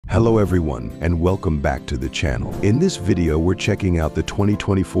Hello everyone, and welcome back to the channel. In this video, we're checking out the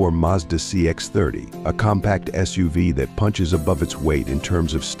 2024 Mazda CX-30, a compact SUV that punches above its weight in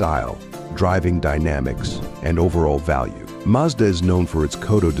terms of style, driving dynamics, and overall value. Mazda is known for its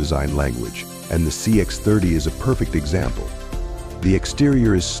Kodo design language, and the CX-30 is a perfect example. The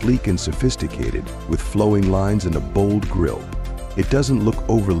exterior is sleek and sophisticated, with flowing lines and a bold grille. It doesn't look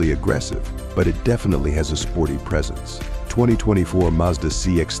overly aggressive, but it definitely has a sporty presence. 2024 Mazda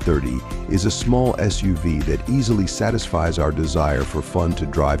CX-30 is a small SUV that easily satisfies our desire for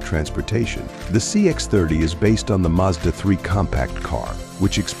fun-to-drive transportation. The CX-30 is based on the Mazda 3 compact car,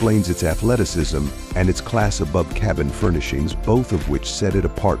 which explains its athleticism and its class-above cabin furnishings, both of which set it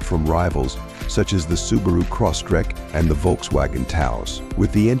apart from rivals such as the Subaru Crosstrek and the Volkswagen Taos.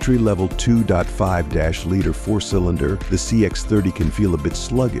 With the entry-level 2.5-liter four-cylinder, the CX-30 can feel a bit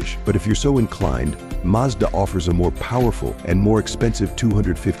sluggish, but if you're so inclined, Mazda offers a more powerful and more expensive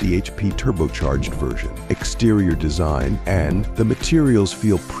 250 HP turbocharged version. Exterior design and the materials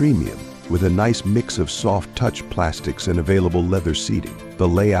feel premium, with a nice mix of soft-touch plastics and available leather seating. The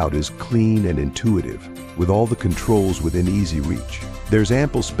layout is clean and intuitive, with all the controls within easy reach. There's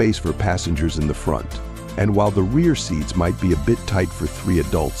ample space for passengers in the front, and while the rear seats might be a bit tight for 3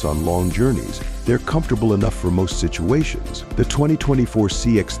 adults on long journeys, they're comfortable enough for most situations. The 2024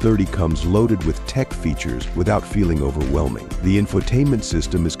 CX-30 comes loaded with tech features without feeling overwhelming. The infotainment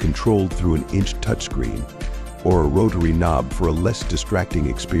system is controlled through an inch touchscreen or a rotary knob for a less distracting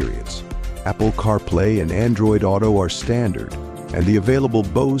experience. Apple CarPlay and Android Auto are standard, and the available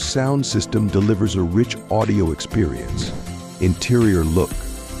Bose sound system delivers a rich audio experience. Interior look.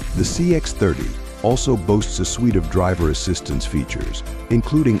 The CX-30 also boasts a suite of driver assistance features,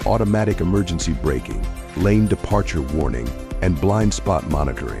 including automatic emergency braking, lane departure warning, and blind spot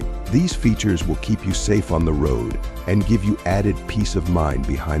monitoring. These features will keep you safe on the road and give you added peace of mind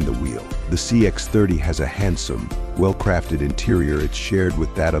behind the wheel. The CX-30 has a handsome, well-crafted interior. It's shared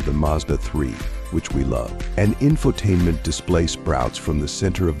with that of the Mazda 3, which we love. An infotainment display sprouts from the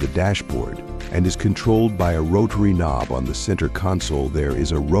center of the dashboard and is controlled by a rotary knob on the center console. There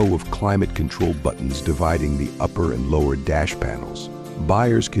is a row of climate control buttons dividing the upper and lower dash panels.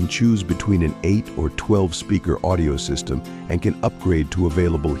 Buyers can choose between an 8 or 12 speaker audio system and can upgrade to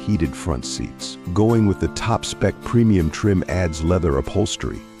available heated front seats. Going with the top spec premium trim adds leather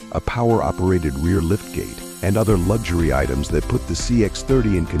upholstery, a power-operated rear liftgate, and other luxury items that put the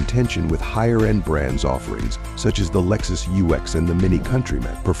CX-30 in contention with higher-end brands offerings such as the Lexus UX and the Mini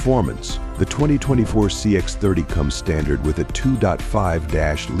Countryman. Performance. The 2024 CX-30 comes standard with a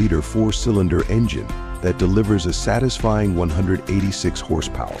 2.5-liter four-cylinder engine that delivers a satisfying 186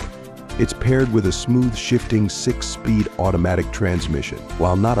 horsepower. It's paired with a smooth shifting 6-speed automatic transmission.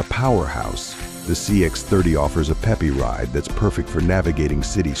 While not a powerhouse, the CX-30 offers a peppy ride that's perfect for navigating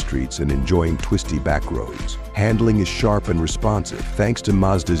city streets and enjoying twisty back roads. Handling is sharp and responsive thanks to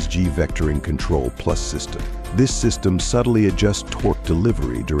Mazda's G-Vectoring Control Plus system. This system subtly adjusts torque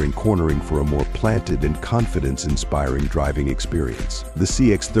delivery during cornering for a more planted and confidence-inspiring driving experience. The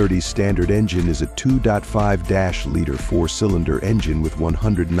CX-30's standard engine is a 2.5-liter four-cylinder engine with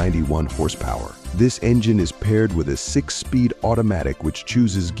 191 horsepower. This engine is paired with a 6-speed automatic which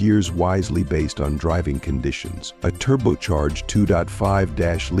chooses gears wisely based on driving conditions. A turbocharged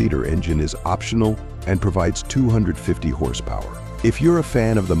 2.5-liter engine is optional and provides 250 horsepower. If you're a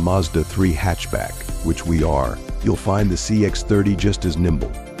fan of the Mazda 3 hatchback, which we are, you'll find the CX-30 just as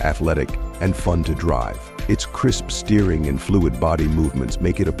nimble, athletic, and fun to drive. Its crisp steering and fluid body movements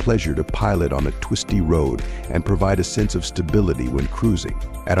make it a pleasure to pilot on a twisty road and provide a sense of stability when cruising.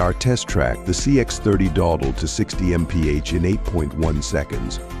 At our test track, the CX-30 dawdled to 60 mph in 8.1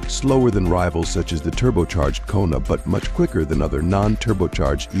 seconds, slower than rivals such as the turbocharged Kona but much quicker than other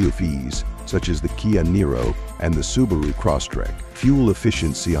non-turbocharged EVs such as the Kia Niro and the Subaru Crosstrek. Fuel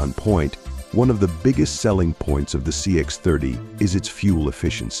efficiency on point. One of the biggest selling points of the CX-30 is its fuel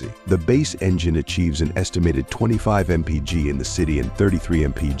efficiency. The base engine achieves an estimated 25 mpg in the city and 33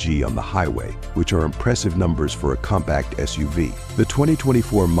 mpg on the highway, which are impressive numbers for a compact SUV. The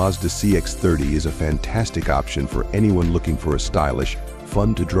 2024 Mazda CX-30 is a fantastic option for anyone looking for a stylish,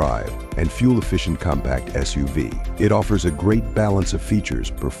 fun-to-drive, and fuel-efficient compact SUV. It offers a great balance of features,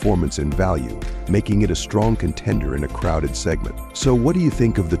 performance, and value, making it a strong contender in a crowded segment. So what do you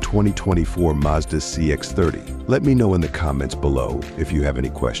think of the 2024 Mazda CX-30? Let me know in the comments below if you have any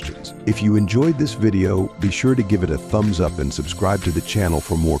questions. If you enjoyed this video, be sure to give it a thumbs up and subscribe to the channel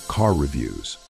for more car reviews.